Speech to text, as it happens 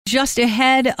Just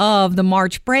ahead of the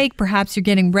March break, perhaps you're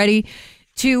getting ready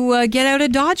to get out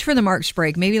of Dodge for the March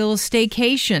break, maybe a little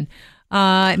staycation.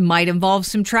 It might involve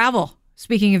some travel.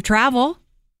 Speaking of travel,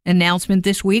 announcement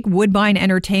this week, Woodbine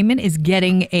Entertainment is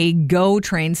getting a GO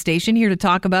train station. Here to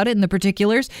talk about it and the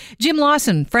particulars, Jim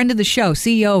Lawson, friend of the show,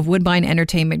 CEO of Woodbine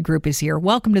Entertainment Group, is here.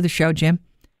 Welcome to the show, Jim.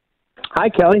 Hi,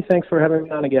 Kelly. Thanks for having me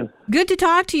on again. Good to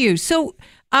talk to you. So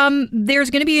there's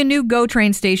going to be a new GO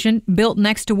train station built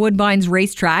next to Woodbine's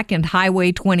racetrack and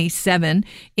Highway 27.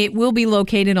 It will be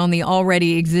located on the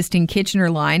already existing Kitchener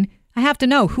line. I have to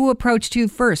know, who approached you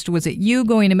first? Was it you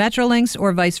going to Metrolinx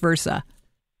or vice versa?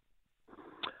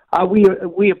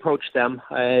 We approached them.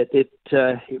 It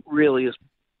really is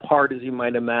part, as you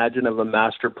might imagine, of a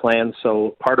master plan.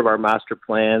 So part of our master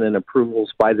plan and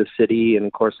approvals by the city, and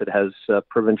of course it has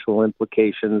provincial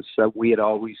implications. We had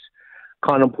always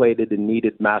contemplated and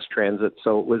needed mass transit,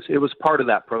 so it was part of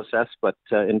that process. But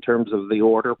in terms of the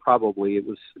order, probably it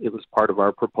was part of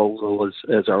our proposal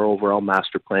as our overall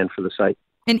master plan for the site.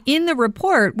 And in the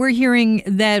report, we're hearing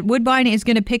that Woodbine is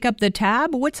going to pick up the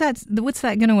tab. What's that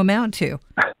going to amount to?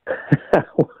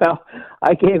 Well,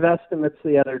 I gave estimates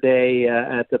the other day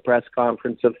at the press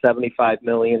conference of $75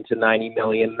 million to $90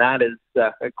 million. That is,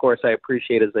 of course, I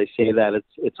appreciate as I say that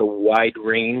it's a wide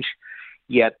range.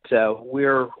 Yet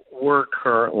we're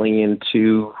currently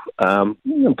into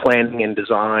planning and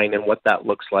design and what that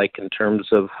looks like in terms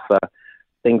of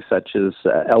things such as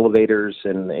elevators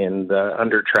and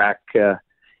under track.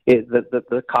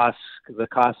 The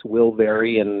costs will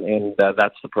vary, and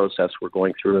that's the process we're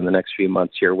going through in the next few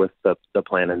months here with the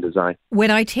plan and design.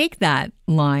 When I take that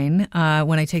line,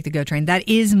 when I take the GO train, that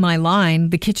is my line,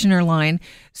 the Kitchener line.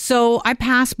 So I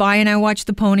pass by and I watch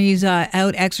the ponies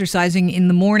out exercising in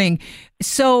the morning.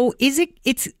 So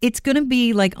it's going to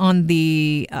be like on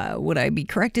the, would I be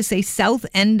correct to say, south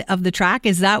end of the track?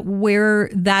 Is that where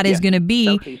that is going to be?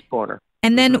 Southeast corner.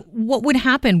 And then what would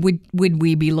happen? Would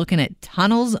we be looking at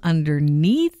tunnels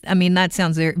underneath? I mean, that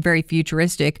sounds very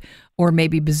futuristic or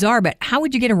maybe bizarre, but how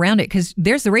would you get around it? Because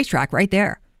there's the racetrack right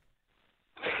there.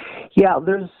 Yeah,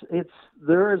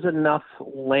 there is enough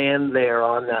land there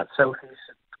on that southeast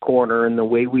corner, and the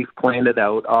way we've planned it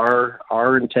out,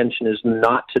 our intention is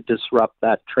not to disrupt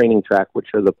that training track, which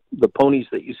are the ponies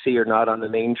that you see are not on the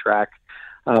main track,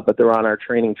 but they're on our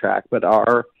training track. But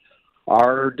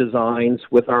our designs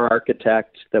with our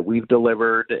architect that we've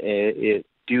delivered,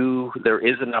 there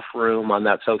is enough room on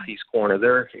that southeast corner.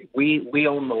 There, we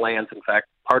own the lands. In fact,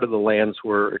 part of the lands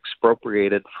were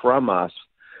expropriated from us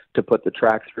to put the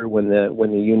track through when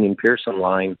the Union Pearson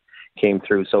line came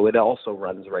through. So it also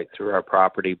runs right through our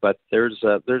property. But there's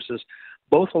this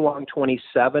both along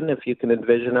 27, if you can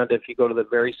envision it. If you go to the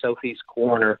very southeast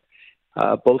corner,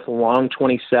 both along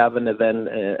 27 and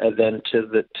then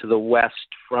to the west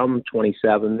from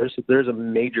 27, there's a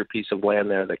major piece of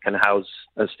land there that can house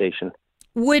a station.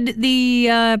 Would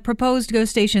the proposed GO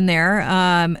station there,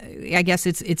 I guess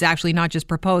it's actually not just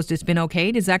proposed, it's been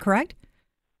okayed, is that correct?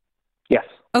 Yes.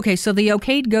 Okay, so the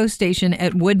okayed GO station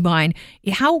at Woodbine,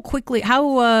 how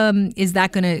is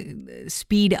that going to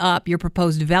speed up your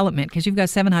proposed development? Because you've got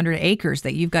 700 acres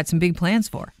that you've got some big plans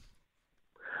for.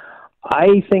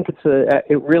 I think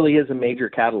it really is a major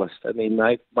catalyst. I mean,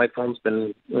 my phone's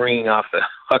been ringing off the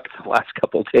hook the last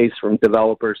couple of days from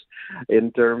developers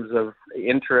in terms of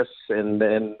interests and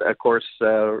of course,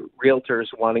 realtors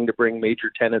wanting to bring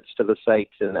major tenants to the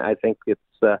site. And I think it's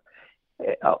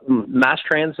mass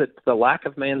transit, the lack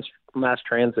of mass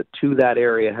transit to that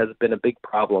area has been a big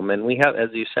problem. And we have, as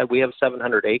you said, we have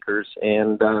 700 acres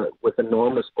and with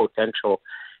enormous potential.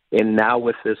 And now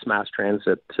with this mass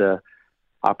transit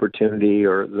opportunity,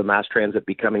 or the mass transit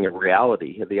becoming a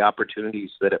reality, the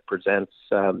opportunities that it presents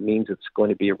means it's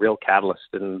going to be a real catalyst.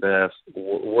 And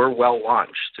we're well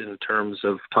launched in terms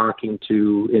of talking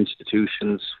to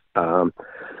institutions,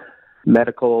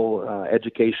 medical,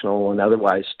 educational, and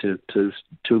otherwise to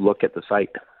look at the site.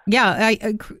 Yeah,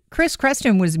 Chris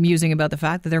Creston was musing about the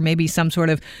fact that there may be some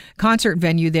sort of concert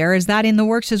venue there. Is that in the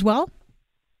works as well?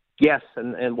 Yes,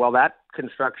 and while that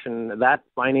construction, that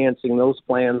financing, those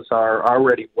plans are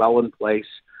already well in place.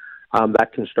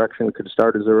 That construction could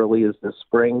start as early as this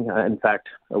spring. In fact,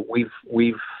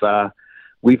 we've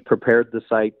prepared the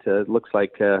site. It looks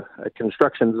like a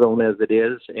construction zone as it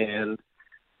is, and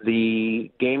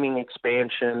the gaming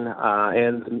expansion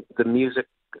and the music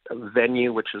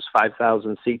venue, which is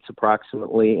 5,000 seats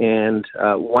approximately, and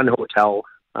one hotel,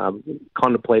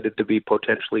 contemplated to be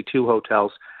potentially two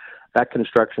hotels. That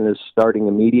construction is starting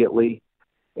immediately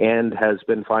and has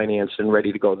been financed and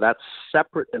ready to go. That's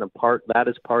separate and apart. That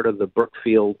is part of the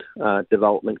Brookfield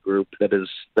development group that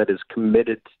is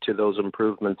committed to those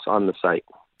improvements on the site.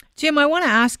 Jim, I want to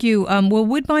ask you, will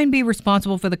Woodbine be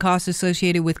responsible for the costs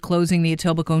associated with closing the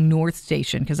Etobicoke North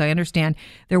Station? Because I understand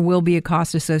there will be a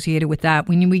cost associated with that.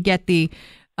 When we get the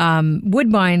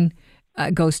Woodbine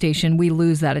GO station, we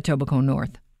lose that Etobicoke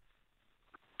North.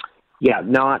 Yeah,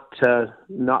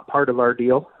 not part of our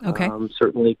deal. Okay.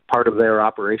 Certainly part of their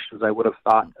operations, I would have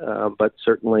thought, but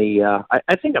certainly,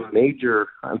 I think a major.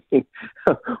 I mean,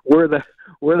 we're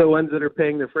the ones that are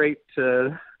paying the freight,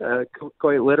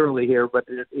 quite literally here. But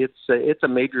it's a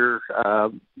major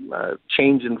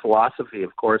change in philosophy.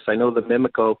 Of course, I know the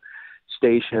Mimico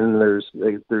station. There's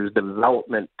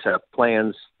development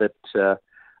plans that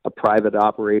a private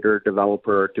operator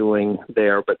developer are doing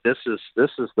there, but this is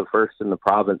the first in the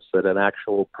province that an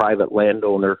actual private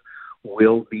landowner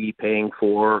will be paying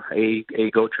for a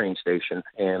GO train station,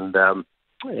 and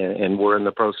we're in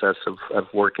the process of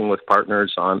working with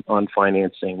partners on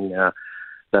financing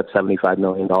that $75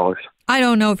 million. I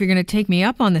don't know if you're going to take me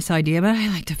up on this idea, but I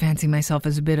like to fancy myself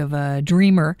as a bit of a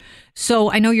dreamer.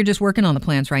 So I know you're just working on the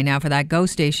plans right now for that GO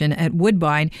station at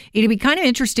Woodbine. It'd be kind of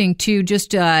interesting to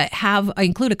just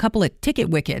include a couple of ticket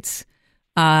wickets,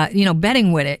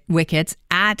 betting wickets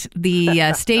at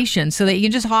the station so that you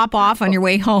can just hop off on your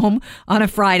way home on a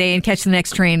Friday and catch the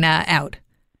next train out.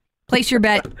 Place your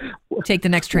bet, take the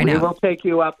next train out. We will take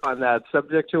you up on that,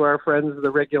 subject to our friends,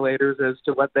 the regulators, as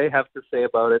to what they have to say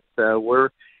about it. We're,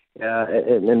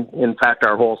 in fact,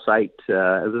 our whole site,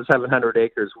 the 700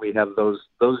 acres, we have those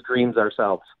dreams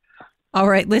ourselves. All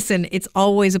right, listen, it's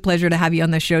always a pleasure to have you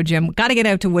on the show, Jim. Got to get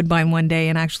out to Woodbine one day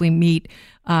and actually meet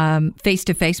face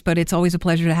to face, but it's always a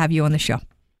pleasure to have you on the show.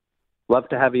 Love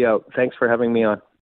to have you out. Thanks for having me on.